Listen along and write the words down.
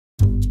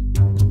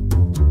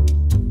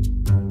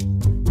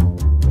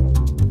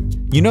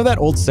You know that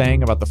old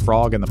saying about the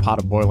frog in the pot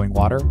of boiling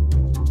water?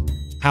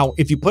 How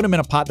if you put him in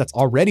a pot that's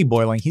already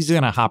boiling, he's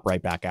going to hop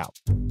right back out.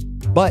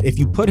 But if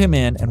you put him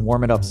in and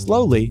warm it up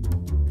slowly,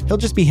 he'll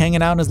just be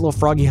hanging out in his little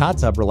froggy hot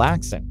tub,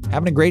 relaxing,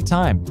 having a great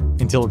time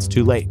until it's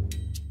too late.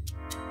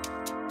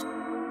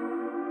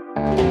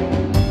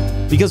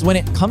 Because when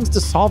it comes to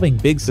solving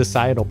big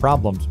societal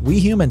problems, we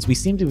humans, we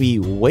seem to be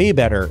way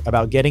better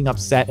about getting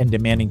upset and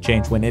demanding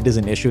change when it is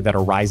an issue that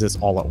arises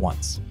all at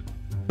once.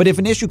 But if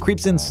an issue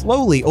creeps in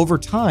slowly over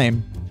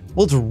time,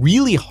 well, it's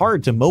really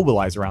hard to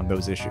mobilize around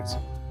those issues.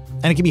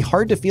 And it can be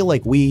hard to feel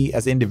like we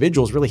as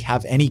individuals really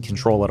have any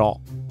control at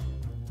all.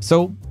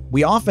 So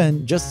we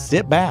often just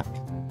sit back,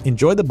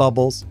 enjoy the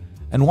bubbles,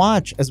 and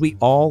watch as we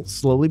all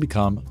slowly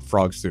become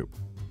frog soup.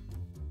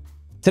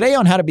 Today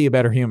on How to Be a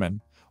Better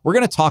Human, we're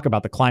going to talk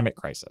about the climate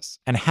crisis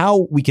and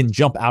how we can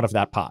jump out of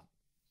that pot.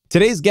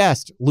 Today's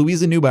guest,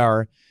 Luisa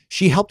Neubauer,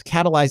 she helped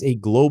catalyze a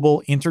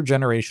global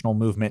intergenerational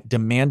movement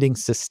demanding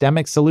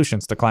systemic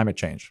solutions to climate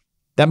change.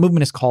 That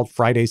movement is called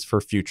Fridays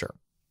for Future.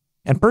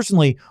 And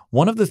personally,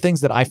 one of the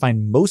things that I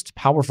find most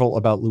powerful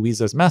about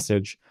Luisa's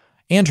message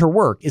and her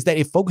work is that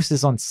it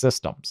focuses on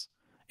systems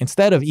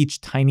instead of each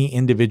tiny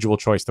individual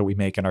choice that we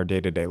make in our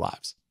day-to-day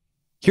lives.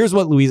 Here's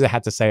what Luisa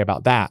had to say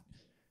about that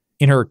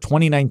in her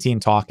 2019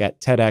 talk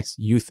at TEDx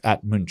Youth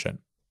at München.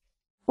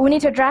 We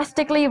need to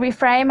drastically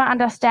reframe our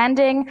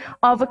understanding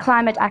of a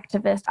climate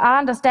activist, our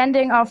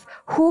understanding of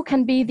who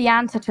can be the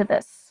answer to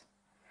this.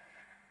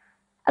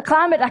 A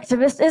climate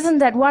activist isn't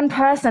that one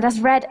person that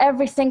has read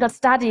every single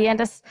study and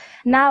is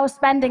now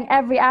spending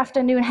every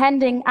afternoon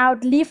handing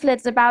out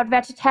leaflets about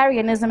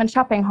vegetarianism in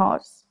shopping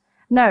halls.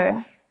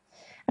 No,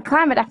 a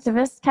climate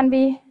activist can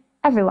be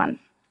everyone.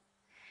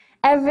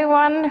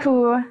 Everyone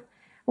who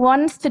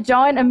wants to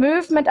join a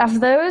movement of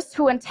those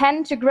who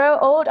intend to grow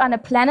old on a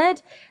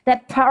planet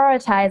that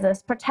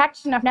prioritizes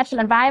protection of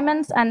natural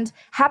environments and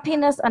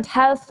happiness and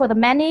health for the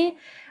many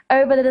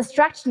over the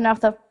destruction of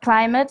the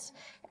climate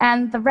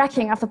and the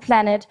wrecking of the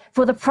planet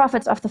for the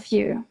profits of the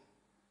few.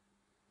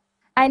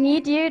 I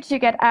need you to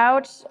get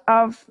out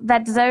of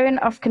that zone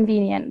of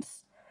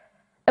convenience,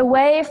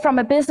 away from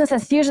a business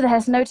as usual that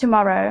has no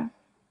tomorrow.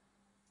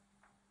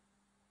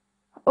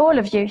 All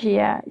of you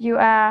here, you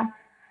are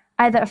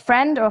either a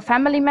friend or a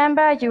family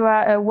member, you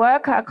are a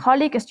worker, a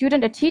colleague, a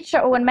student, a teacher,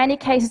 or in many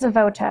cases, a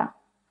voter.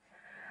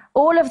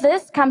 All of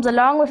this comes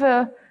along with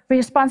a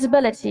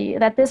responsibility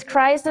that this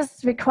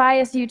crisis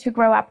requires you to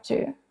grow up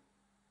to.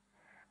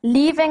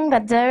 Leaving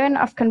that zone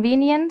of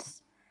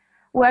convenience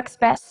works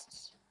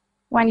best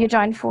when you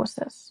join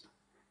forces.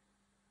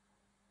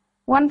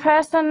 One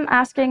person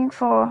asking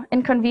for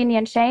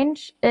inconvenient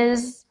change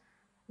is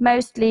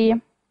mostly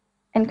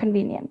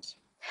inconvenient.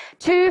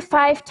 2,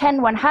 5,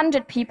 10,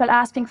 100 people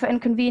asking for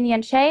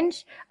inconvenient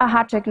change are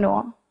hard to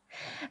ignore.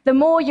 The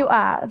more you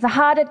are, the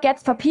harder it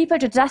gets for people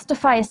to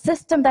justify a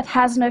system that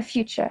has no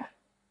future.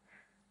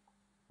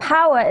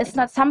 Power is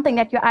not something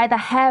that you either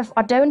have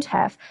or don't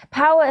have.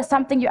 Power is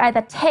something you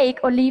either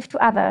take or leave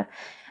to others,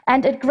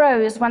 and it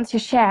grows once you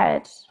share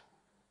it.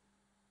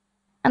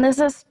 And this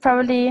is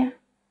probably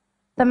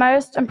the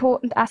most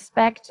important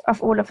aspect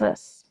of all of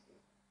this.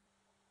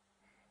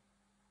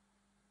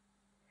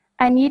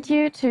 I need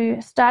you to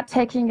start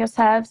taking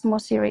yourselves more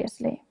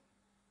seriously.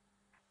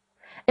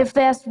 If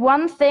there's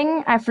one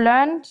thing I've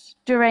learned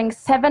during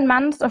 7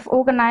 months of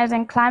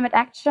organizing climate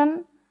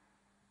action,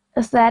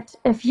 is that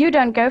if you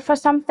don't go for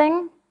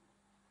something,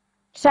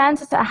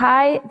 chances are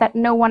high that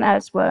no one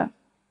else will.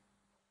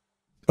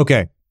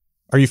 Okay,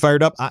 are you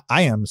fired up?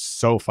 I am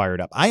so fired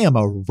up. I am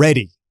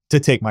ready to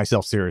take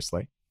myself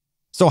seriously.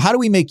 So how do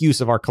we make use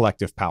of our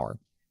collective power?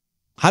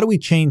 How do we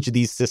change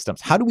these systems?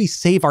 How do we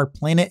save our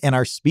planet and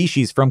our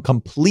species from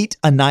complete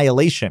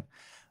annihilation?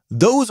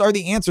 Those are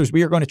the answers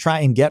we are going to try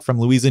and get from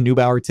Luisa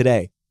Neubauer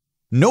today.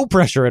 No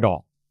pressure at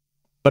all.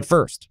 But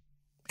first,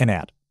 an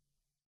ad.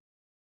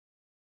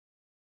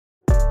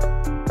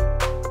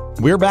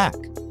 We're back.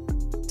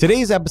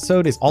 Today's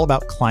episode is all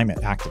about climate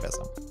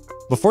activism.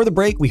 Before the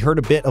break, we heard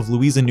a bit of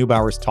Luisa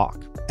Neubauer's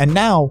talk. And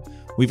now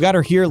we've got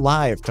her here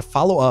live to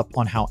follow up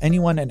on how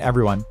anyone and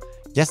everyone,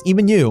 yes,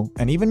 even you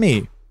and even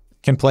me,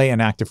 can play an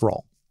active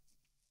role.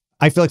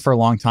 I feel like for a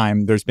long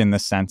time, there's been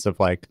this sense of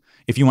like,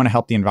 if you want to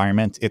help the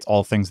environment, it's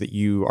all things that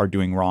you are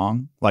doing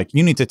wrong. Like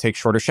you need to take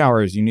shorter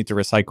showers, you need to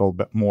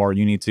recycle more,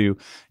 you need to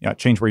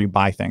change where you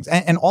buy things.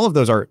 And all of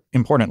those are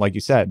important, like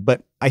you said.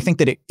 But I think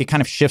that it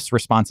kind of shifts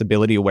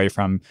responsibility away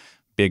from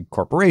big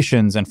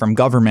corporations and from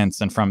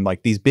governments and from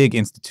like these big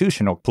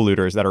institutional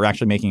polluters that are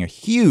actually making a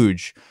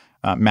huge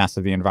mess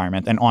of the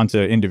environment and onto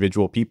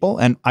individual people.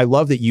 And I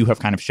love that you have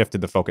kind of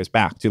shifted the focus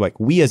back to like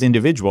we as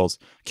individuals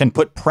can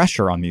put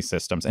pressure on these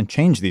systems and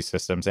change these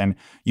systems and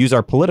use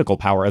our political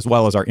power as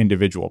well as our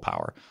individual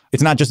power.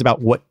 It's not just about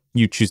what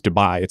you choose to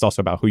buy. It's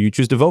also about who you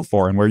choose to vote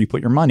for and where you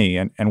put your money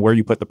and where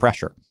you put the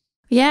pressure.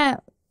 Yeah.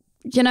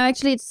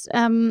 Actually, it's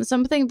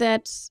something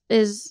that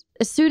is,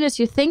 as soon as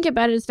you think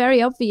about it, it's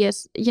very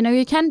obvious.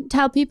 You can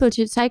tell people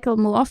to cycle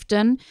more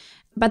often,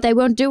 but they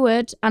won't do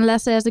it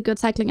unless there's a good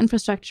cycling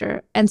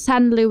infrastructure. And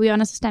suddenly we're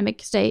on a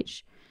systemic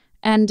stage.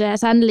 And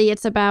suddenly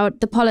it's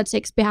about the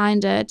politics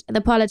behind it,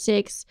 the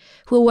politics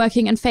who are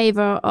working in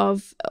favor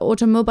of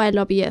automobile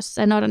lobbyists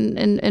and not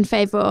in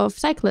favor of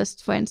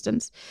cyclists, for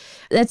instance.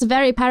 That's a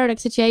very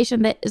paradox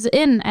situation that is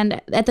in.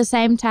 And at the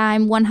same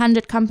time,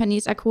 100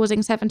 companies are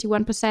causing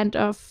 71%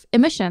 of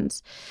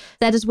emissions.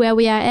 That is where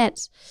we are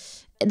at.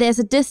 There's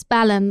a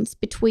disbalance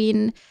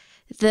between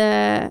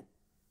the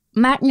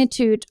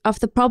magnitude of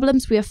the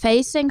problems we are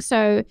facing.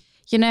 So,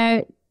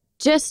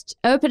 just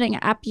opening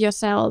up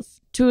yourself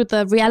to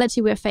the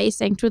reality we're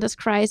facing, to this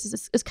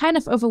crisis, is kind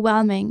of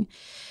overwhelming.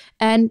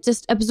 And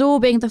just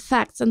absorbing the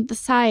facts and the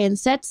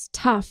science, that's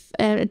tough.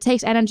 It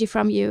takes energy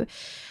from you.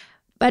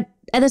 But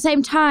at the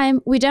same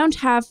time, we don't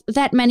have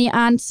that many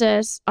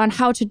answers on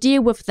how to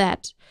deal with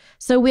that.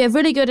 So we are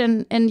really good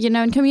in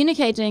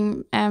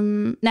communicating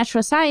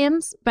natural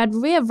science, but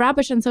we are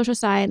rubbish in social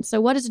science. So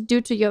what does it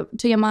do to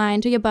your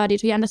mind, to your body,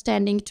 to your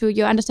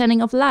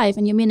understanding of life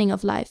and your meaning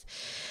of life?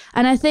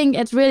 And I think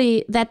it's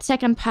really that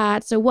second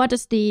part. So what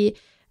is the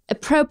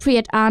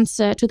appropriate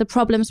answer to the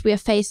problems we are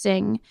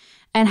facing?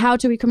 And how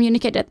do we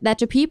communicate that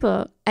to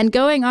people? And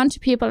going on to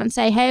people and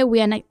say, hey, we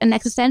are in an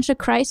existential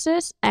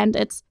crisis and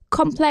it's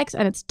complex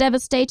and it's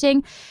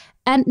devastating.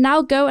 And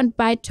now go and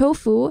buy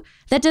tofu.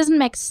 That doesn't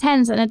make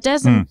sense, and that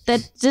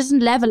doesn't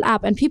level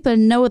up. And people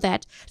know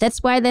that.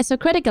 That's why they're so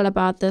critical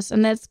about this,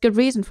 and there's good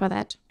reason for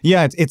that.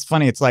 Yeah, it's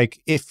funny. It's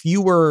like if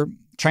you were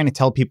trying to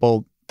tell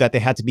people that they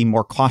had to be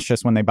more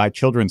cautious when they buy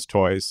children's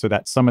toys so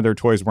that some of their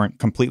toys weren't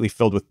completely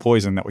filled with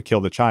poison that would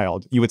kill the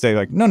child, you would say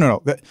like,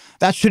 no,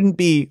 that shouldn't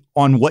be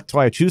on what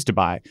toy I choose to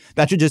buy.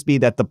 That should just be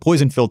that the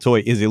poison-filled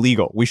toy is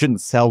illegal. We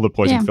shouldn't sell the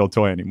poison-filled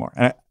toy anymore.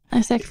 And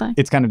exactly.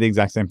 It's kind of the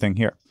exact same thing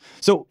here.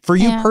 So for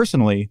you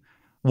personally,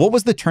 what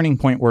was the turning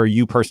point where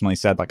you personally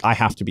said, like, I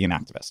have to be an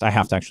activist. I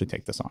have to actually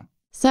take this on?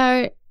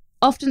 So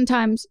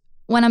oftentimes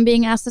when I'm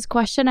being asked this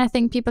question, I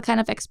think people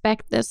kind of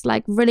expect this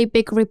like really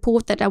big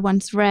report that I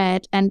once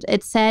read. And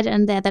it said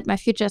in there that my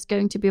future is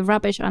going to be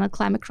rubbish on a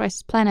climate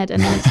crisis planet.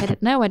 And then I said,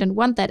 no, I didn't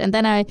want that. And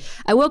then I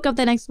woke up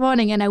the next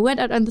morning and I went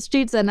out on the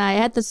streets and I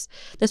had this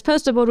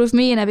poster board with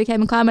me and I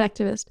became a climate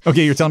activist.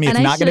 Okay, you're telling me it's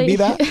not going to be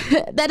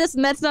that?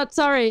 That's not,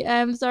 sorry.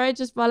 Sorry,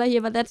 just follow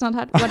here, but that's not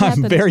what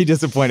happened. I'm very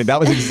disappointed. That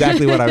was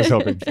exactly what I was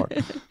hoping for.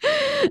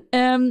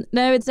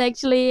 No, it's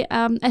actually,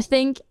 I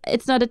think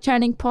it's not a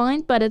turning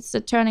point, but it's a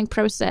turning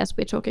process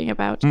we're talking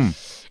about.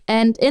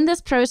 And in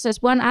this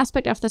process, one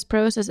aspect of this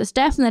process is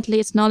definitely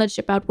its knowledge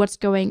about what's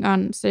going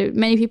on. So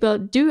many people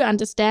do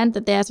understand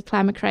that there's a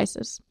climate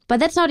crisis, but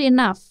that's not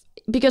enough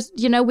because,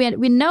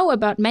 we know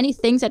about many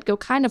things that go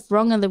kind of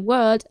wrong in the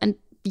world, and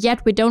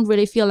yet we don't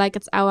really feel like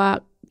it's our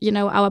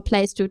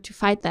place to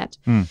fight that.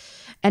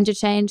 And to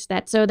change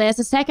that. So there's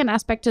a second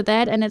aspect to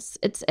that, and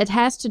it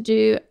has to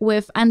do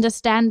with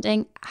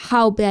understanding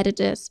how bad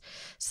it is.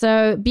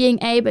 So being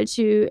able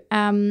to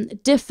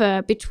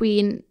differ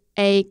between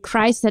a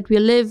crisis that we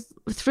live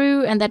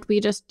through and that we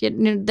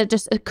that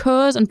just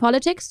occurs in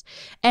politics,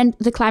 and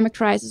the climate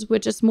crisis,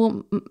 which is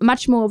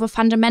much more of a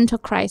fundamental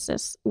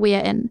crisis we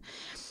are in.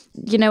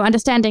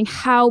 Understanding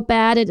how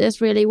bad it is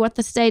really, what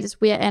the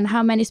status we are in,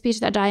 how many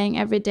species are dying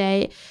every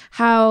day,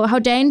 how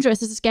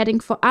dangerous this is getting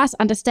for us,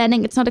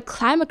 understanding it's not a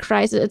climate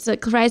crisis, it's a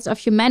crisis of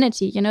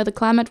humanity. The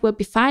climate will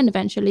be fine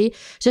eventually.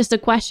 It's just a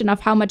question of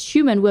how much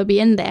human will be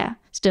in there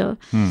still.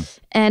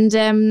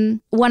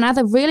 And one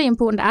other really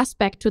important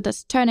aspect to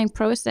this turning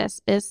process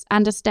is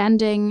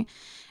understanding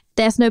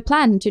there's no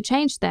plan to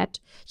change that.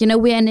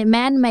 We're in a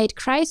man-made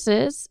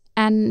crisis,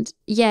 and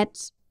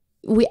yet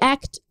we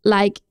act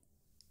like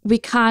we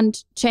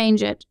can't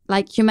change it,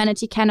 like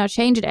humanity cannot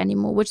change it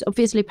anymore, which is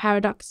obviously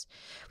paradox,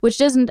 which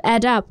doesn't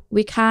add up.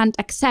 We can't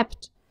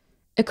accept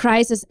a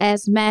crisis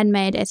as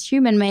man-made, as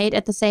human-made,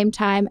 at the same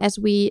time as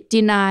we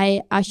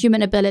deny our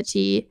human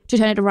ability to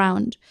turn it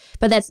around.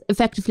 But that's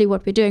effectively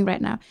what we're doing right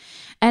now.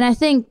 And I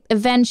think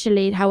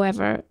eventually,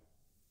 however,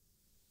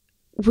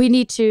 we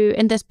need to,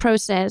 in this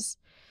process,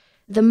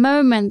 the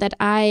moment that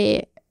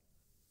I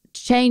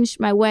changed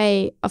my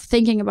way of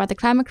thinking about the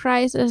climate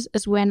crisis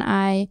is when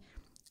I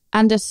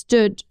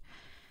understood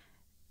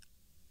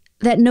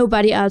that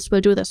nobody else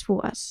will do this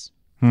for us,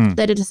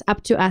 that it is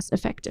up to us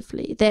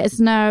effectively. There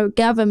is no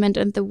government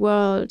in the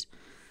world,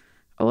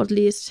 or at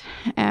least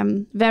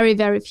very,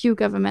 very few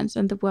governments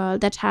in the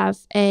world that have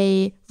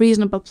a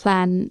reasonable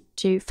plan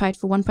to fight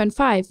for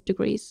 1.5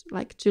 degrees,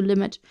 like to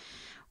limit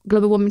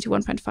global warming to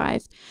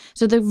 1.5.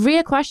 So the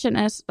real question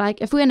is, like,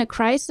 if we're in a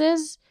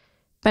crisis,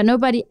 but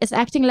nobody is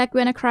acting like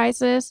we're in a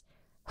crisis,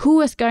 who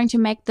is going to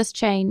make this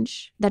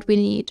change that we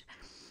need?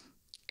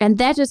 And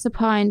that is the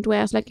point where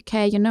I was like,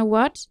 okay, you know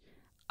what?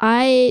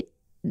 I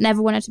never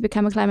wanted to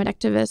become a climate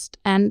activist,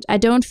 and I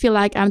don't feel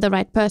like I'm the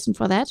right person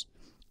for that.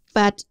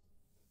 But,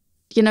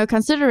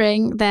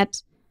 considering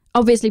that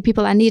obviously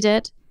people are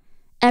needed,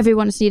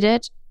 everyone is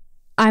needed,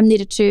 I'm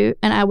needed too,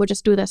 and I will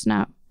just do this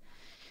now.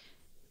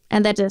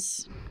 And that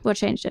is what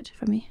changed it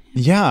for me.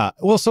 Yeah.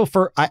 Well, so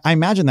I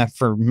imagine that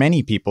for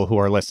many people who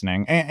are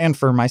listening, and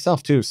for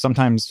myself too,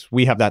 sometimes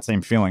we have that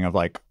same feeling of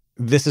like,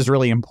 this is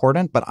really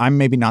important, but I'm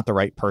maybe not the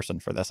right person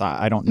for this.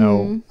 I don't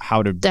know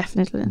how to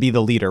definitely be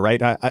the leader,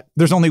 right?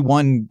 There's only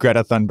one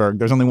Greta Thunberg.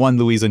 There's only one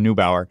Luisa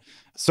Neubauer.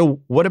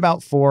 So what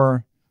about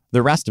for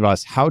the rest of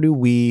us? How do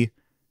we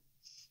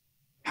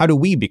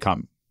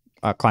become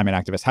climate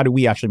activists? How do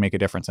we actually make a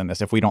difference in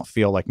this if we don't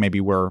feel like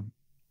maybe we're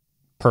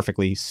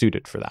perfectly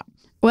suited for that?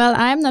 Well,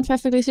 I'm not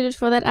perfectly suited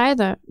for that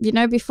either. You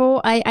know,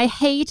 before I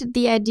hated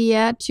the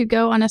idea to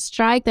go on a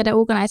strike that I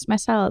organized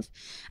myself.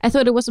 I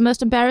thought it was the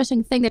most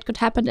embarrassing thing that could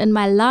happen in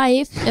my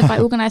life if I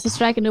organized a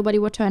strike and nobody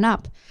would turn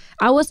up.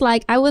 I was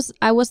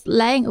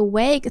laying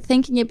awake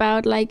thinking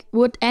about like,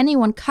 would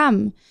anyone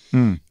come?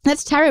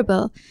 That's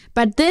terrible.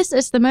 But this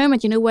is the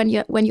moment, you know, when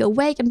you're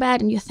awake in bed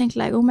and you think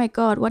like, oh my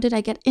God, what did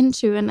I get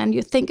into? And then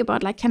you think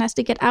about like, can I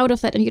still get out of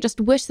that? And you just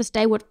wish this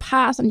day would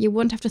pass and you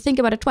wouldn't have to think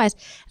about it twice.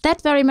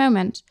 That very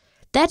moment.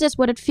 That is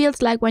what it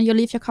feels like when you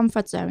leave your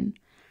comfort zone.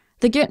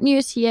 The good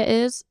news here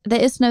is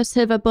there is no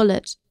silver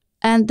bullet.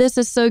 And this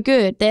is so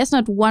good. There's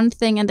not one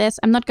thing, and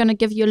I'm not going to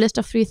give you a list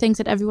of 3 things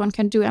that everyone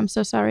can do. I'm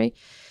so sorry.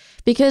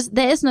 Because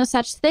there is no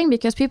such thing,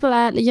 because people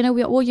are, you know,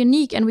 we're all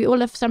unique and we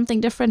all have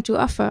something different to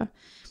offer.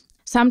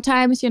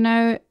 Sometimes, you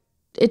know,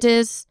 it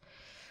is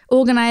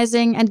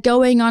organizing and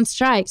going on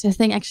strikes. I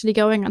think actually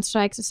going on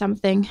strikes is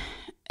something,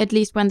 at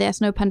least when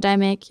there's no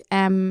pandemic,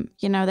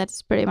 you know,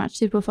 that's pretty much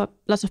suitable for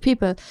lots of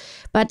people.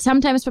 But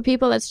sometimes for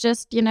people, it's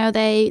just, you know,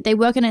 they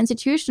work in an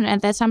institution and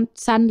they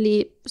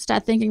suddenly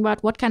start thinking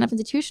about what kind of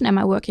institution am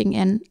I working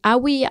in? Are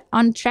we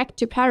on track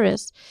to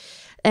Paris?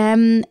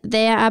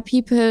 There are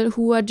people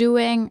who are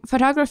doing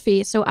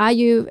photography. So are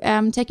you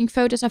taking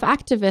photos of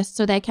activists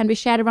so they can be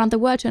shared around the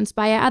world to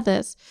inspire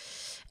others?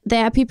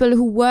 There are people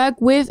who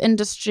work with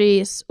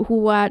industries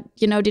who are,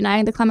 you know,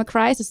 denying the climate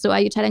crisis. So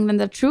are you telling them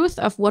the truth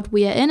of what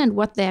we are in and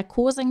what they're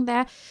causing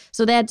there?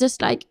 So there are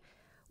just like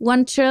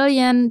 1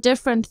 trillion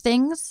different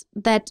things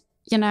that,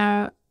 you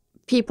know,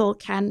 people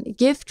can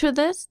give to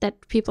this,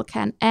 that people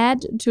can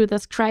add to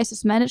this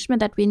crisis management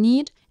that we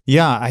need.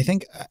 Yeah, I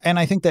think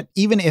that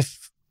even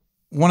if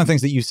one of the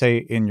things that you say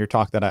in your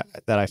talk that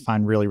I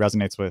find really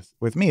resonates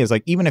with me is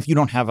like, even if you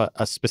don't have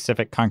a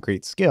specific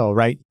concrete skill,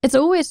 right? It's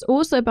always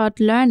also about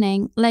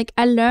learning. Like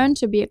I learned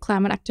to be a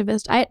climate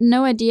activist. I had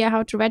no idea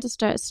how to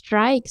register a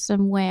strike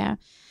somewhere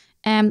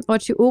or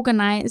to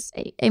organize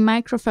a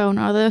microphone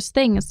or those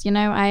things. You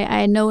know,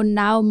 I know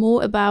now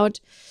more about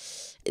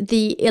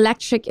the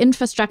electric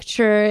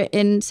infrastructure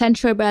in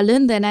central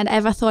Berlin than I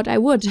ever thought I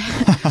would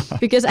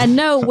because I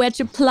know where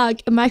to plug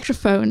a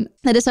microphone.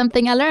 That is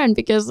something I learned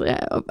because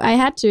I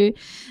had to.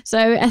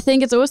 So I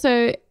think it's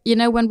also, you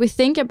know, when we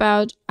think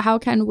about how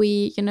can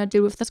we, you know,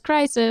 deal with this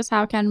crisis,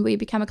 how can we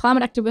become a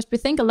climate activist, we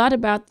think a lot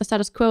about the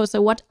status quo.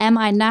 So what am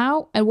I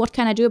now and what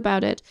can I do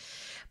about it?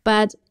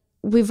 But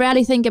we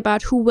rarely think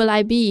about who will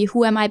I be,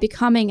 who am I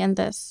becoming in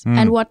this,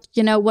 and what,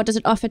 you know, what does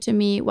it offer to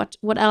me? What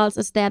else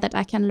is there that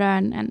I can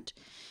learn and,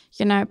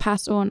 you know,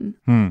 pass on?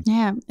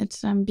 Yeah,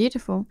 it's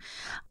beautiful.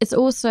 It's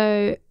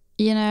also,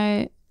 you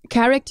know,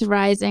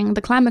 characterizing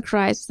the climate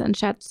crisis in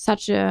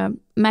such a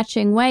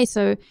matching way.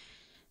 So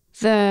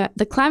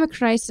the climate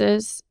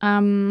crisis,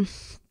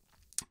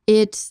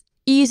 it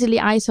easily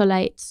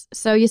isolates.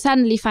 So you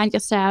suddenly find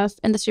yourself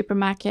in the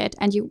supermarket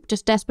and you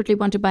just desperately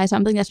want to buy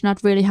something that's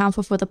not really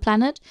harmful for the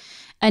planet.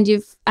 And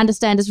you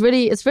understand it's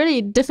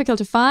really difficult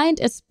to find.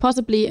 It's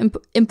possibly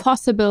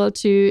impossible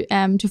to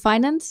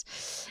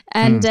finance.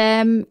 And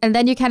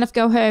then you kind of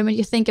go home and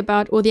you think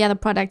about all the other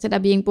products that are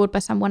being bought by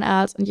someone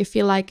else. And you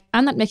feel like,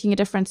 I'm not making a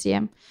difference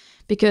here.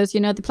 Because, you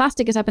know, the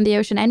plastic is up in the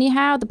ocean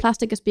anyhow. The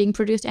plastic is being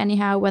produced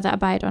anyhow, whether I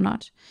buy it or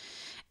not.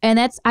 And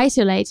that's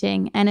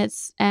isolating, and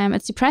it's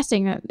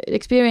depressing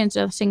experience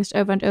of things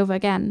over and over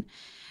again.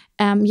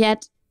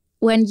 Yet,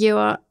 when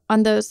you're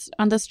on those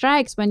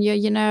strikes, when you're,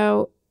 you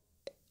know,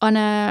 on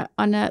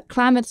a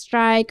climate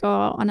strike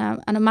or on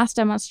a mass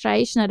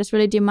demonstration that is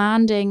really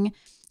demanding,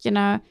 you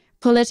know,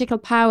 political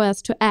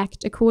powers to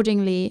act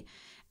accordingly,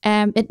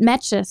 it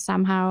matches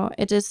somehow.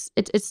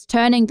 It's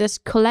turning this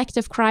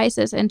collective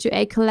crisis into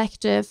a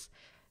collective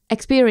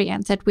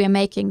experience that we are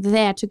making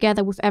there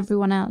together with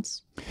everyone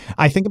else.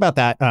 I think about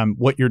that,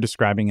 what you're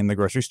describing in the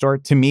grocery store.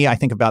 To me, I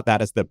think about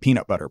that as the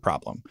peanut butter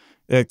problem.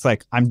 It's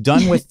like, I'm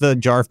done with the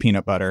jar of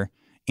peanut butter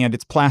and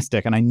it's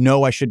plastic and I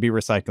know I should be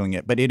recycling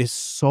it, but it is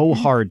so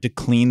hard to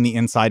clean the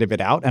inside of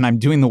it out. And I'm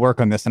doing the work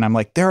on this and I'm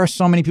like, there are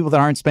so many people that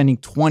aren't spending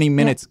 20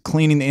 minutes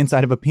cleaning the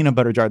inside of a peanut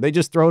butter jar. They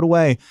just throw it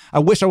away. I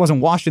wish I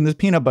wasn't washing this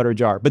peanut butter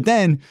jar. But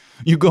then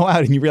you go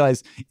out and you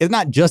realize it's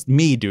not just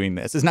me doing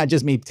this. It's not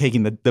just me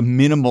taking the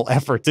minimal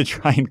effort to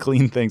try and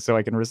clean things so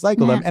I can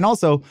recycle them. And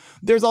also,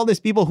 there's all these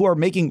people who are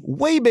making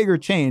way bigger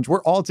change.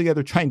 We're all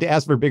together trying to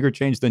ask for bigger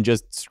change than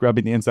just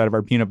scrubbing the inside of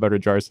our peanut butter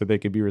jars so they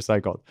could be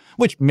recycled,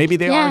 which maybe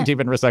they aren't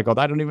even recycled.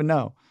 I don't even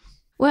know.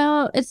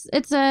 Well, it's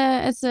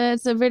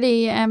a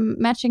really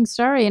matching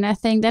story, and I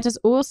think that is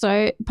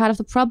also part of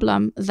the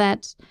problem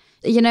that,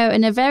 you know,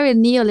 in a very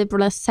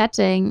neoliberal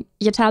setting,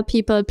 you tell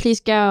people, please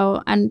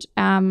go and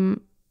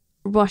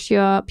wash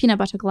your peanut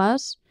butter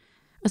glass.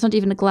 It's not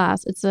even a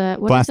glass; it's a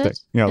plastic.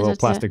 Yeah, a little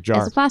plastic jar.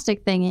 It's a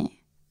plastic thingy,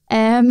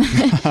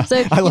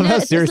 So I love how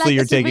seriously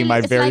you're taking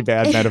my very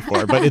bad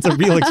metaphor, but it's a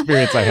real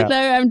experience I have.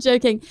 No, I'm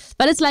joking.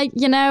 But it's like,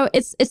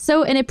 it's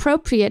so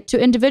inappropriate to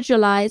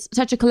individualize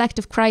such a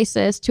collective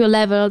crisis to a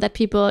level that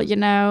people,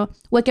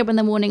 wake up in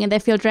the morning and they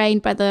feel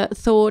drained by the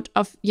thought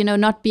of,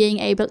 not being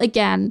able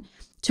again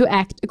to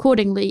act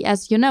accordingly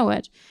as you know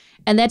it.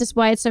 And that is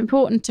why it's so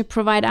important to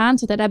provide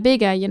answers that are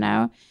bigger,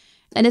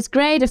 And it's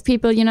great if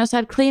people,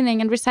 start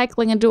cleaning and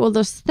recycling and do all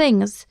those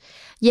things.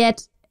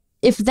 Yet,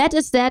 if that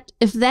is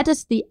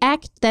the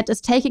act that is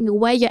taking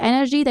away your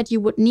energy that you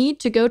would need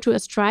to go to a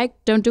strike,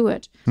 don't do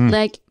it.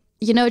 Like,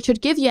 it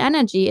should give you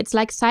energy. It's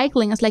like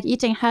cycling. It's like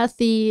eating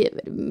healthy,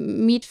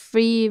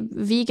 meat-free,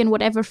 vegan,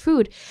 whatever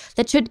food.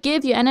 That should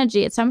give you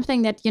energy. It's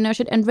something that,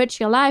 should enrich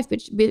your life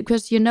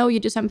because you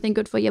do something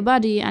good for your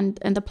body and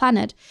the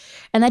planet.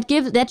 And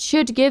that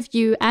should give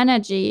you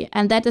energy.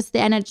 And that is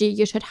the energy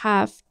you should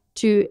have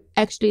to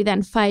actually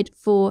then fight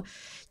for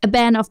a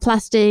ban of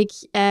plastic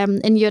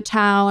in your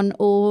town,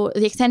 or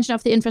the extension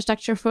of the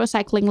infrastructure for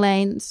cycling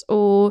lanes,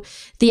 or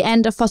the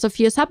end of fossil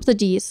fuel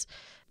subsidies,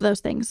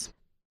 those things.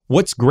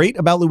 What's great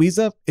about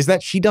Luisa is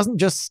that she doesn't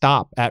just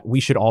stop at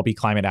we should all be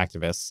climate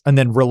activists and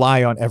then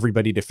rely on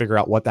everybody to figure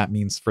out what that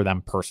means for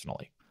them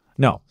personally.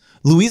 No,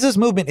 Luisa's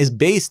movement is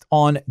based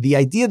on the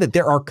idea that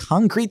there are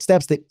concrete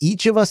steps that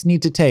each of us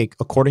need to take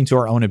according to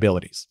our own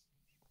abilities.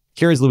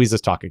 Here is Luisa's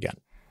talk again.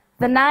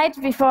 The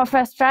night before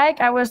first strike,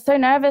 I was so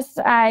nervous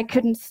I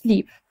couldn't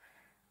sleep.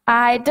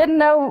 I didn't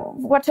know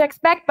what to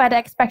expect, but I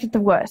expected the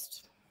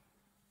worst.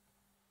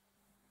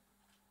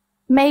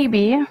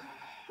 Maybe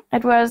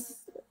it was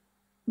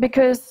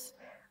because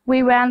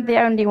we weren't the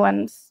only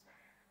ones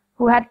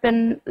who had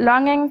been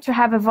longing to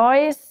have a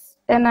voice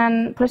in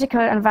a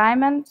political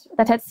environment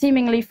that had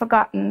seemingly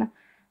forgotten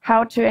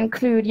how to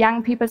include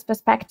young people's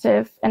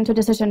perspective into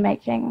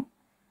decision-making.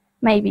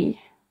 Maybe.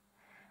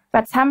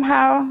 But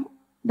somehow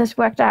this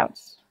worked out.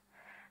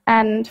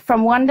 And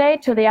from one day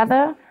to the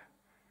other,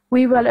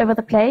 we were all over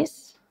the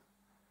place.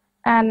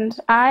 And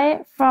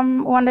I,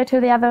 from one day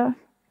to the other,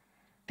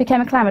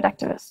 became a climate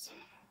activist.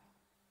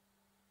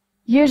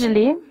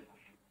 Usually,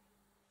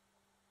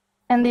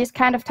 in these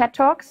kind of TED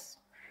Talks,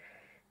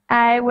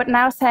 I would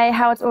now say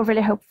how it's all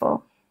really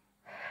hopeful.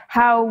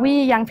 How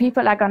we young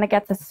people are going to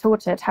get this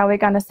sorted, how we're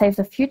going to save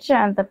the future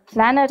and the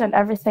planet and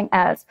everything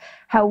else.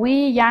 How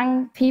we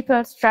young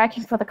people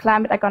striking for the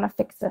climate are going to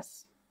fix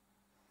this.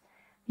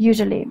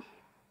 Usually.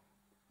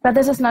 But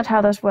this is not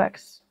how this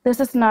works. This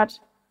is not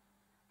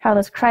how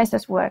this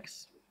crisis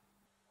works.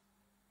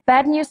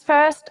 Bad news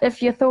first,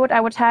 if you thought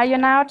I would tell you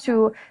now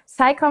to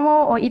cycle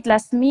more or eat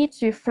less meat,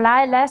 to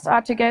fly less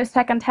or to go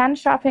second-hand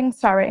shopping,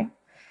 sorry.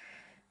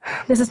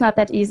 This is not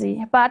that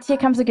easy. But here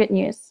comes the good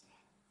news.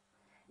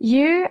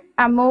 You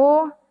are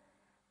more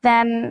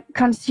than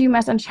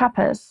consumers and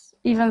shoppers,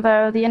 even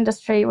though the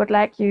industry would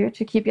like you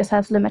to keep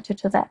yourselves limited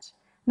to that.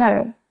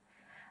 No.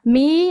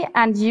 Me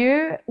and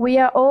you, we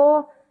are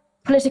all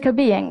political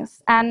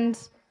beings, and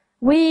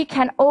we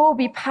can all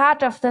be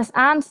part of this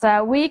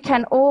answer. We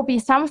can all be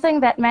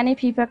something that many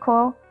people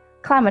call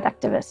climate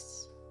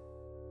activists.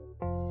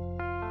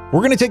 We're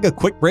going to take a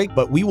quick break,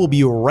 but we will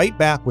be right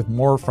back with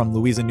more from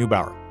Luisa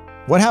Neubauer.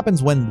 What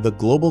happens when the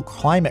global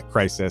climate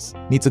crisis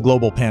meets a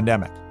global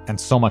pandemic, and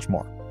so much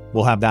more.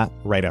 We'll have that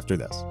right after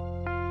this.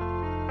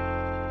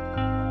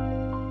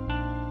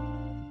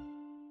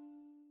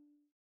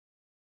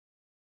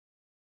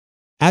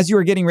 As you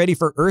are getting ready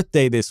for Earth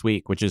Day this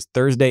week, which is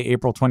Thursday,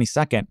 April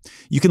 22nd,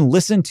 you can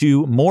listen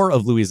to more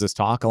of Luisa's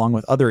talk along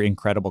with other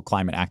incredible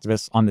climate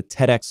activists on the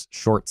TEDx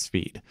Shorts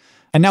feed.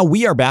 And now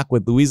we are back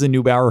with Luisa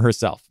Neubauer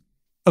herself.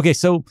 Okay,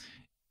 so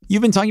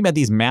you've been talking about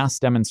these mass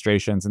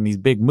demonstrations and these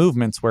big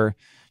movements where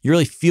you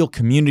really feel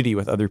community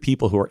with other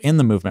people who are in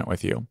the movement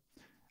with you.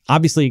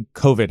 Obviously,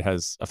 COVID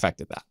has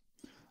affected that.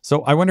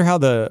 So I wonder how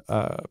the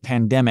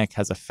pandemic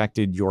has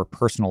affected your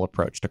personal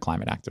approach to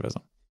climate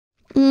activism.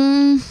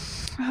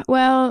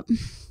 Well,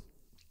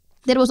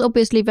 that was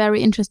obviously a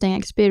very interesting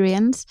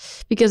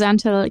experience because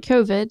until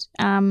COVID,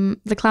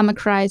 the climate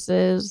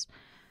crisis,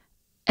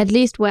 at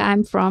least where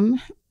I'm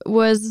from,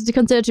 was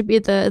considered to be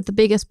the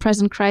biggest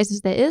present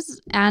crisis there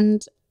is.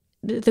 And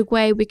the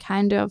way we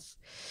kind of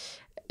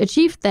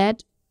achieved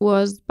that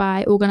was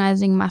by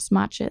organizing mass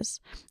marches.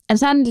 And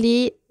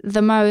suddenly,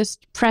 the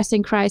most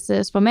pressing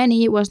crisis for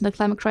many wasn't the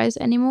climate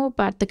crisis anymore,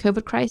 but the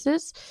COVID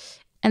crisis.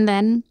 And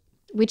then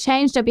we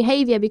changed our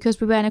behavior because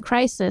we were in a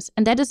crisis.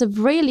 And that is a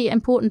really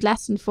important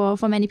lesson for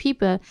many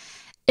people.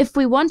 If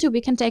we want to,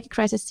 we can take a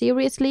crisis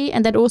seriously.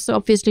 And that also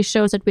obviously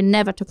shows that we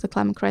never took the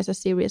climate crisis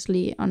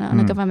seriously on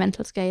a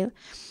governmental scale.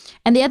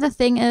 And the other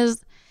thing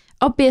is,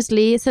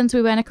 obviously, since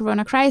we were in a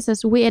corona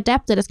crisis, we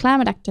adapted as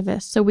climate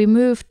activists. So we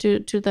moved to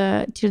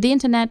the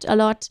internet a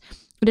lot.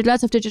 We did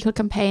lots of digital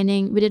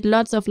campaigning. We did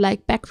lots of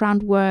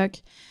background work,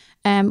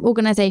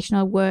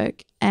 organizational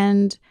work.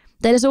 And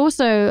that is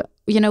also,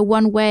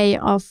 one way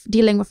of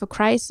dealing with a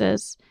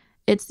crisis.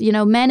 It's,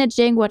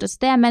 managing what is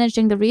there,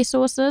 managing the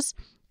resources,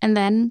 and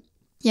then,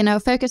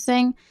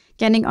 focusing,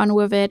 getting on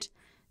with it,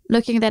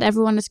 looking that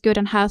everyone is good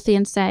and healthy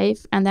and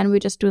safe, and then we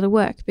just do the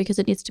work because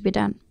it needs to be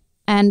done.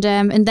 And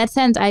in that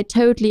sense, I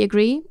totally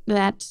agree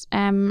that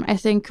I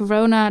think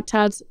Corona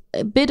tells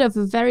a bit of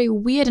a very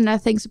weird and I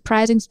think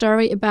surprising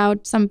story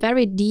about some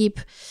very deep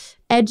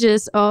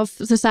edges of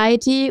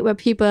society where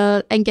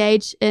people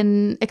engage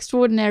in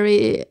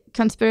extraordinary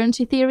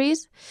conspiracy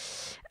theories.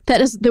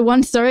 That is the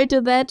one story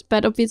to that.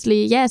 But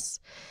obviously, yes,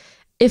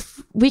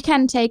 if we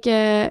can take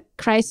a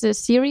crisis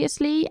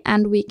seriously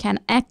and we can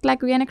act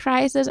like we're in a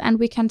crisis and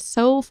we can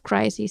solve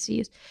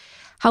crises.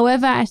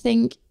 However, I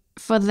think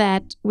for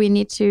that, we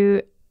need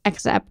to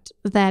accept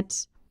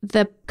that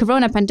the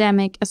corona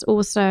pandemic is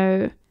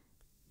also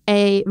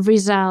a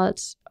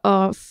result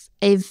of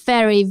a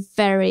very,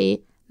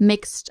 very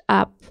mixed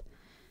up,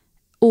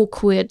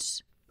 awkward,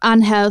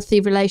 unhealthy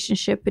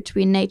relationship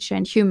between nature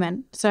and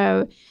human.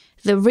 So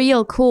the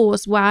real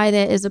cause why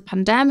there is a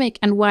pandemic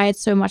and why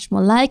it's so much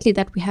more likely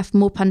that we have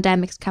more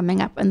pandemics coming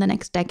up in the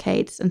next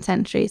decades and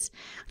centuries,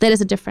 that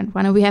is a different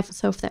one, and we haven't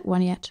solved that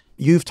one yet.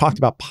 You've talked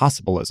about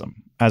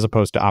possibilism as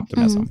opposed to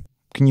optimism. Mm-hmm.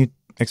 Can you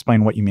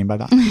explain what you mean by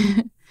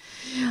that?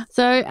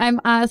 So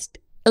I'm asked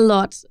a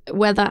lot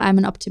whether I'm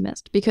an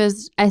optimist,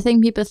 because I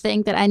think people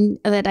think that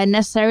I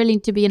necessarily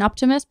need to be an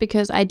optimist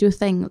because I do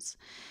things.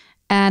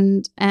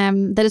 And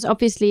that is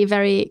obviously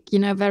very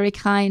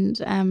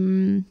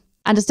kind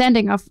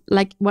understanding of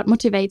like what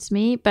motivates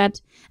me.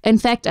 But in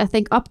fact, I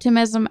think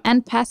optimism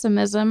and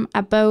pessimism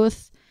are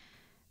both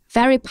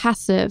very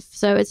passive.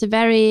 So it's a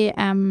very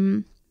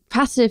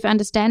passive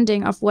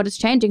understanding of what is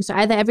changing. So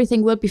either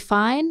everything will be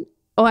fine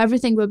or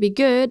everything will be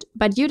good,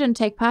 but you don't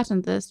take part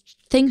in this.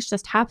 Things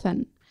just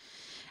happen.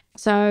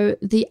 So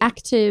the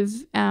active,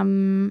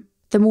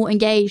 the more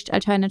engaged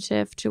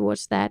alternative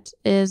towards that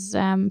is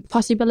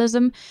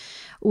possibilism,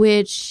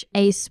 which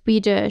a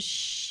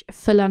Swedish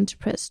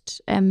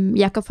philanthropist,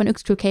 Jakob von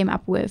Uxküll, came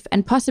up with.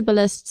 And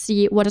possibilists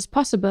see what is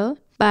possible,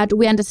 but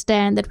we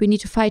understand that we need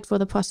to fight for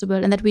the possible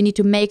and that we need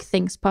to make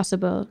things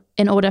possible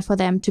in order for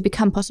them to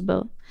become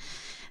possible.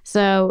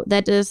 So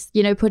that is,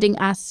 putting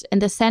us in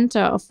the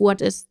center of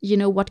what is,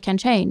 what can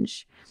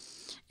change.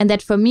 And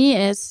that for me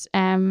is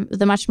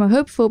the much more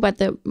hopeful, but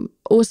the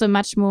also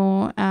much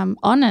more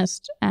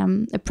honest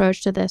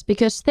approach to this,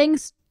 because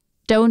things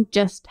don't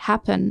just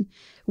happen.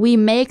 We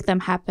make them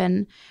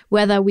happen,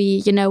 whether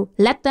we,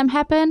 let them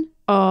happen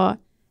or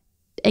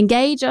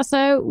engage or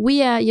so.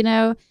 We are,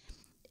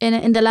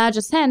 in the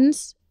larger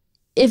sense,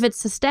 if it's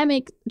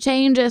systemic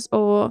changes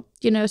or,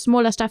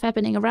 smaller stuff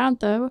happening around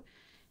though,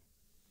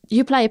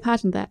 you play a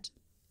part in that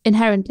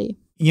inherently.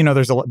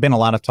 There's been a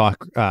lot of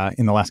talk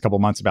in the last couple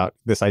of months about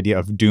this idea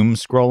of doom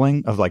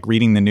scrolling, of like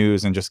reading the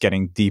news and just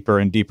getting deeper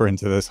and deeper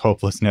into this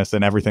hopelessness,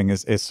 and everything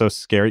is so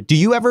scary. Do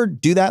you ever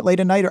do that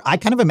late at night? Or I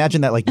kind of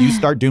imagine that like you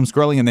start doom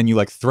scrolling and then you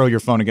like throw your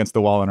phone against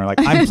the wall and are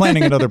like, I'm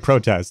planning another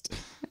protest.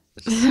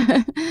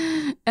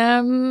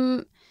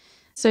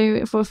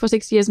 So for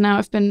 6 years now,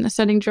 I've been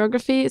studying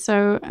geography.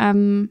 So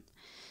I'm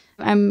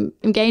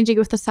engaging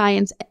with the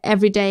science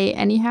every day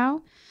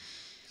anyhow.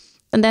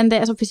 And then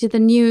there's obviously the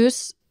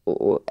news,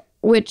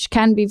 which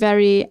can be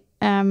very,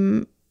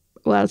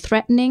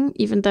 threatening,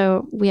 even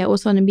though we are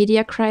also in a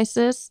media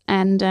crisis.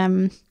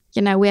 And,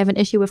 we have an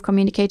issue with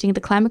communicating the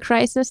climate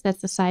crisis.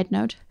 That's a side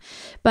note.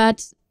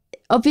 But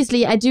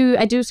obviously, I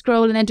do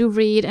scroll and I do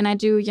read and I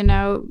do,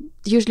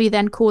 usually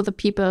then call the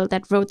people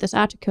that wrote this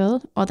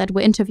article or that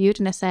were interviewed.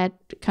 And I said,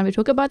 can we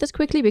talk about this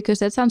quickly? Because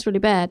that sounds really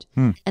bad.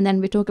 And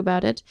then we talk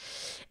about it.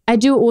 I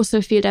do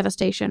also feel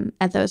devastation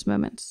at those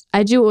moments.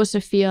 I do also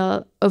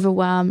feel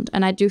overwhelmed,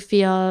 and I do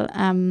feel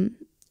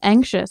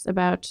anxious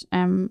about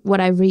what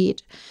I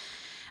read.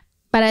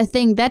 But I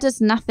think that is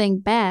nothing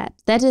bad.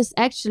 That is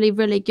actually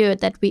really good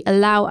that we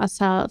allow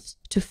ourselves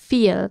to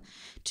feel,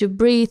 to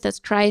breathe this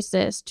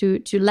crisis,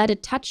 to let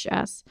it touch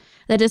us.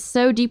 That is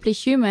so deeply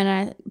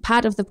human.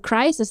 Part of the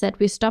crisis that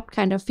we stop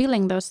kind of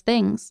feeling those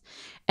things,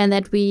 and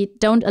that we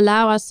don't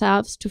allow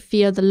ourselves to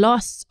feel the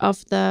loss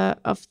of the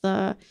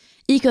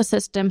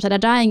ecosystems that are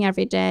dying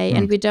every day,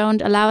 and we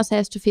don't allow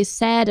ourselves to feel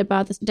sad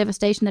about this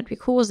devastation that we're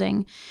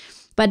causing.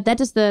 But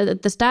that is the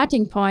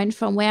starting point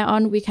from where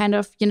on we kind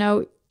of,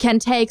 can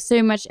take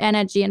so much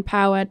energy and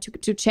power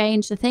to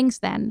change the things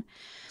then.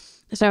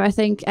 So I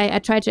think I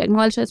try to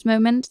acknowledge those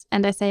moments,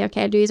 and I say,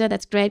 okay, Luisa,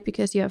 that's great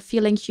because you're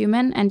feeling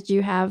human and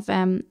you have,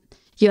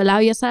 you allow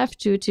yourself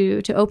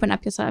to open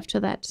up yourself to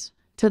that,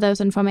 to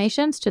those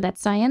informations, to that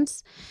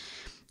science.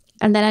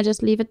 And then I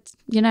just leave it,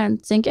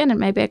 sink in, and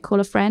maybe I call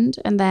a friend,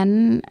 and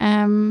then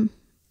an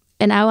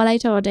hour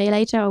later or a day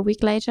later or a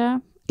week later,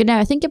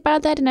 I think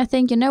about that and I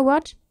think, you know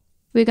what?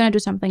 We're going to do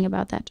something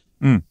about that.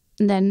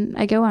 And then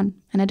I go on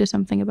and I do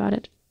something about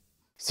it.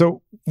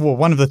 So,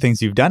 one of the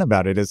things you've done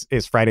about it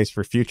is Fridays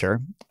for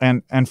Future.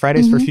 And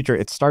Fridays for Future,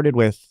 it started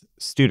with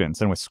students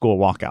and with school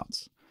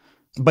walkouts.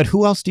 But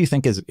who else do you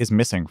think is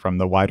missing from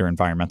the wider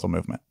environmental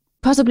movement?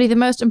 Possibly the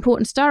most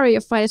important story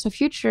of Fridays for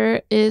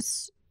Future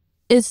is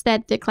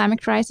that the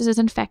climate crisis is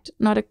in fact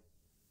not a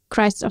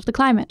crisis of the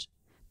climate,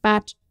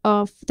 but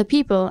of the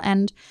people,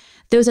 and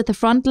those at the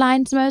front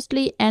lines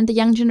mostly, and the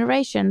young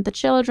generation, the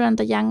children,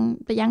 the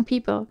young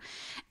people.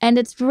 And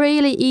it's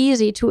really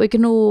easy to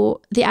ignore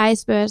the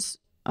icebergs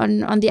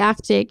on the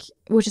Arctic,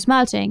 which is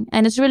melting.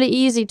 And it's really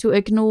easy to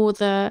ignore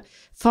the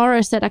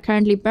forests that are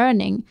currently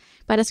burning,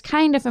 but it's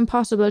kind of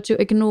impossible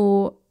to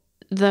ignore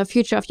the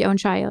future of your own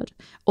child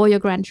or your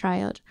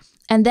grandchild.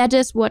 And that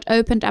is what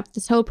opened up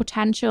this whole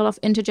potential of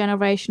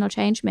intergenerational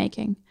change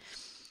making.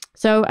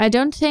 So I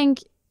don't think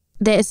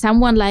there is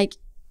someone like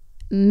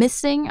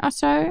missing or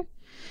so,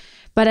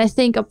 but I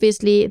think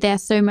obviously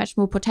there's so much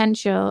more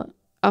potential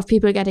of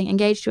people getting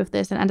engaged with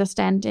this and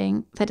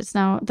understanding that it's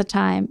now the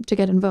time to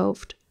get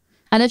involved.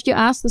 And if you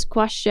ask this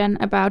question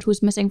about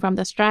who's missing from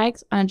the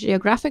strikes on a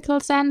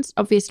geographical sense,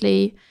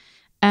 obviously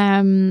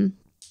there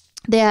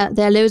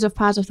are loads of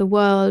parts of the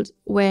world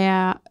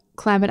where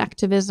climate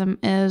activism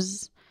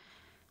is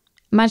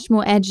much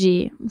more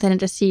edgy than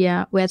it is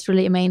here, where it's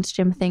really a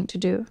mainstream thing to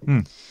do.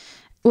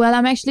 Well,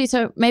 I'm actually,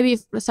 so maybe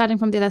starting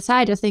from the other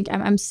side, I think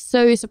I'm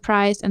so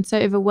surprised and so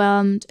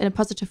overwhelmed in a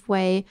positive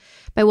way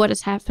by what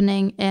is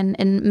happening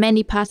in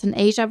many parts in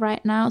Asia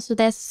right now. So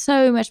there's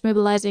so much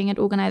mobilizing and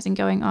organizing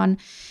going on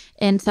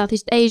in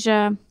Southeast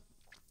Asia,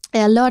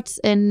 a lot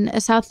in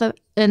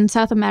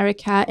South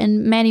America,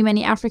 in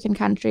many African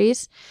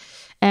countries.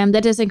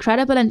 That is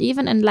incredible. And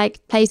even in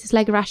like places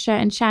like Russia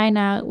and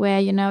China, where,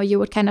 you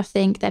would kind of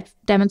think that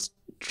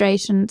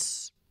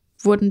demonstrations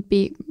wouldn't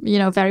be,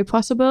 very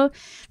possible,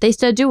 they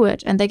still do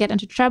it, and they get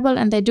into trouble,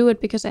 and they do it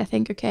because they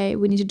think, okay,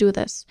 we need to do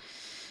this.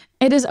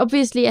 It is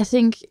obviously, I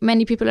think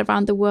many people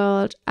around the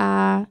world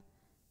are,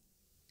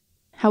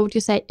 how would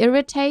you say,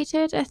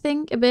 irritated, I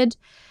think, a bit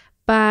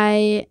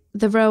by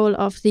the role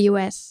of the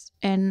US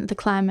in the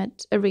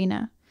climate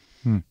arena.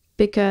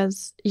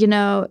 Because,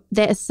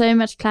 there is so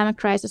much climate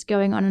crisis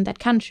going on in that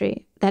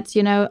country. That's,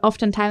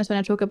 oftentimes when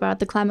I talk about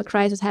the climate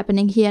crisis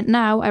happening here and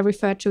now, I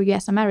refer to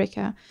US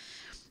America.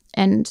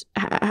 And,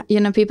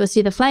 people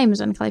see the flames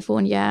in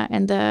California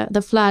and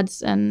the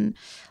floods in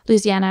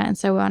Louisiana and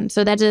so on.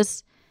 So that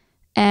is,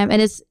 and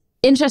it's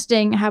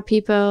interesting how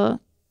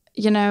people,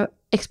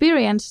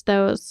 experience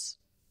those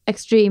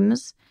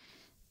extremes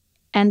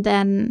and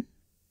then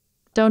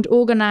don't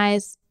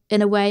organize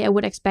in a way I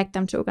would expect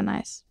them to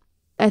organize.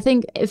 I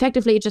think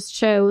effectively it just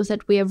shows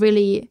that we are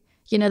really,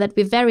 that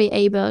we're very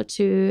able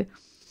to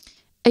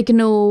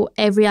ignore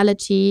a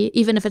reality,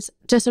 even if it's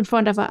just in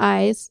front of our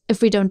eyes,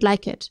 if we don't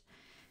like it.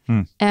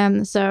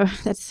 So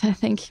that's, I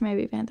think,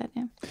 maybe behind that,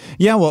 yeah.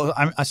 Yeah, well,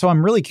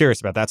 I'm really curious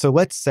about that. So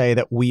let's say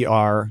that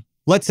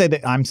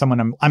I'm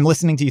someone, I'm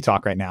listening to you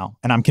talk right now,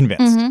 and I'm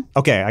convinced,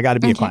 okay, I got to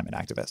be a climate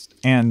activist.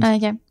 And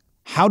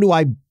how do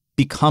I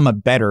become a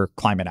better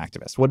climate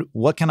activist?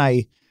 What can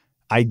I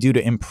do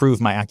to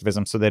improve my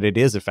activism so that it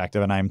is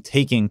effective and I'm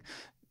taking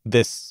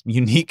this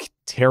unique,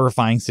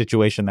 terrifying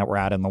situation that we're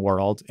at in the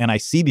world, and I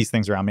see these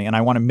things around me, and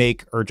I want to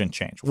make urgent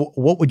change?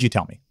 What would you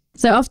tell me?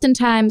 So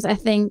oftentimes, I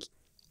think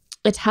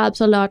it helps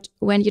a lot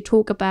when you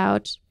talk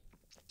about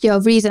your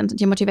reasons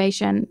and your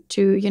motivation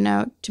to,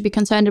 to be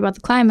concerned about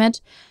the climate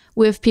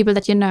with people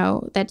that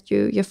that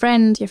your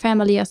friend, your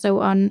family, or so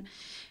on.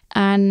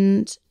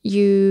 And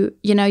you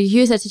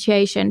use that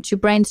situation to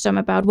brainstorm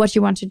about what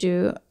you want to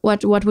do,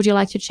 what would you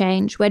like to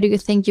change, where do you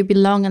think you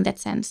belong in that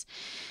sense.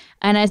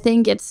 And I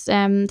think it's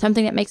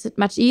something that makes it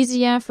much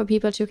easier for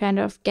people to kind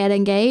of get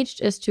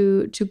engaged is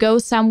to go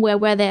somewhere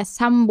where they're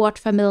somewhat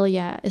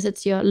familiar. Is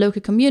it your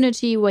local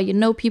community where you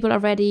know people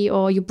already,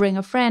 or you bring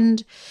a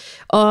friend,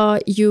 or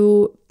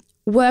you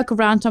work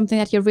around something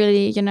that you're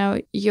really,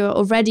 you're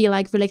already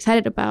like really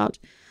excited about.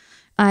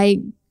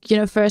 I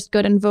first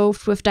got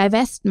involved with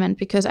divestment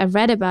because I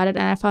read about it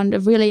and I found a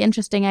really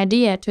interesting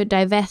idea to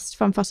divest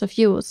from fossil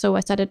fuels. So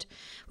I started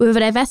with a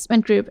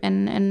divestment group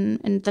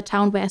in the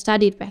town where I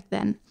studied back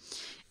then.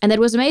 And that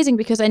was amazing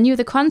because I knew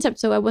the concept.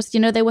 So I was,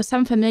 there was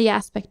some familiar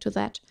aspect to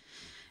that.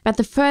 But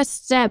the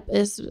first step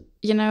is,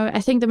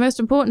 I think the most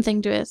important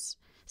thing is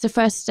the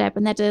first step.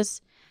 And that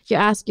is you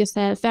ask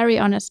yourself very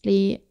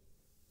honestly,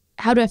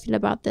 how do I feel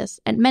about this?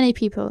 And many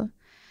people,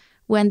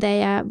 when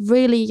they are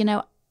really,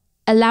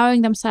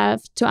 allowing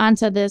themselves to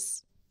answer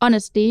this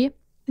honestly,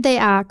 they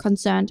are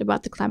concerned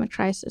about the climate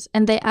crisis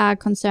and they are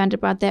concerned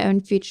about their own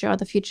future or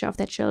the future of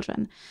their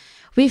children.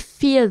 We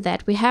feel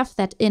that, we have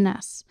that in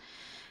us.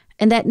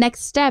 And that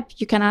next step,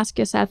 you can ask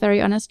yourself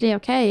very honestly,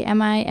 okay,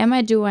 am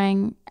I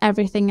doing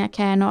everything I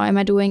can, or am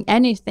I doing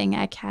anything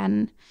I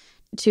can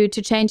to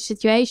change the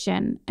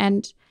situation?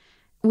 And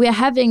we are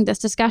having this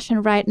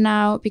discussion right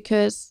now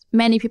because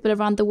many people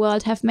around the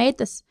world have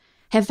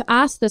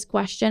asked this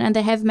question, and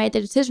they have made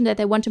the decision that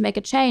they want to make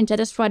a change. That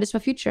is Fridays for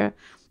Future.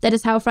 That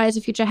is how Fridays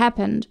for Future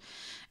happened.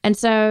 And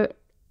so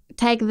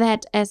take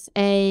that as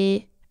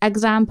an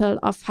example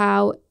of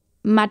how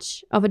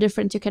much of a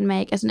difference you can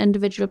make as an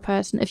individual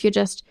person if you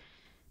just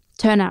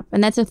turn up.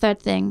 And that's the third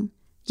thing.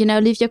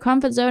 Leave your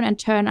comfort zone and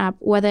turn up,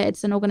 whether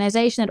it's an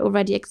organization that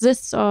already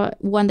exists or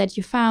one that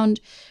you found,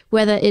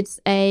 whether it's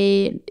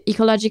a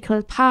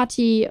ecological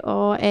party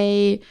or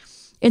a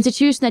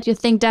institution that you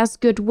think does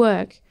good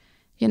work.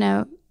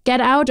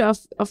 Get out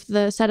of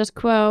the status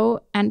quo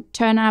and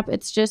turn up.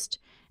 It's just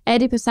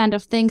 80%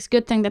 of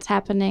good things that's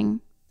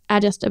happening are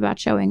just about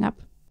showing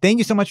up. Thank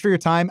you so much for your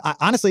time.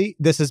 Honestly,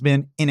 this has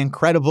been an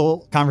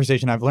incredible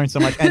conversation. I've learned so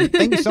much. And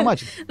thank you so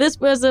much. This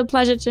was a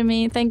pleasure to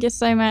me. Thank you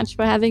so much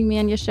for having me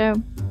on your show.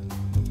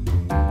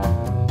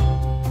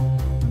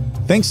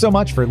 Thanks so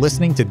much for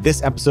listening to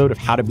this episode of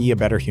How to Be a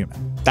Better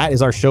Human. That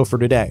is our show for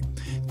today.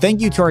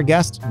 Thank you to our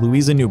guest,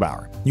 Luisa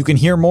Neubauer. You can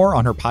hear more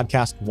on her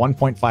podcast,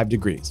 1.5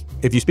 Degrees.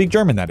 If you speak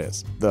German, that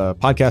is. The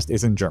podcast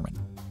is in German.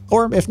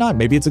 Or if not,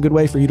 maybe it's a good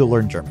way for you to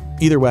learn German.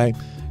 Either way,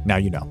 now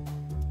you know.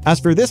 As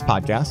for this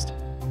podcast,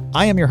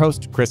 I am your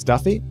host, Chris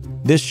Duffy.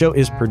 This show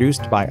is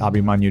produced by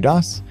Abhimanyu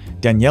Das,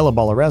 Daniela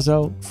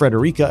Balarezo,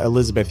 Frederica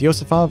Elizabeth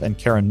Yosifov, and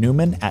Karen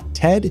Newman at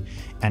TED,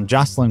 and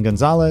Jocelyn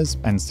Gonzalez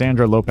and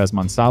Sandra Lopez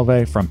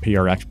Monsalve from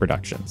PRX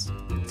Productions.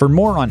 For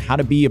more on how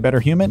to be a better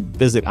human,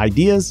 visit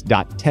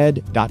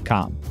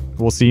ideas.ted.com.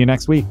 We'll see you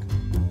next week.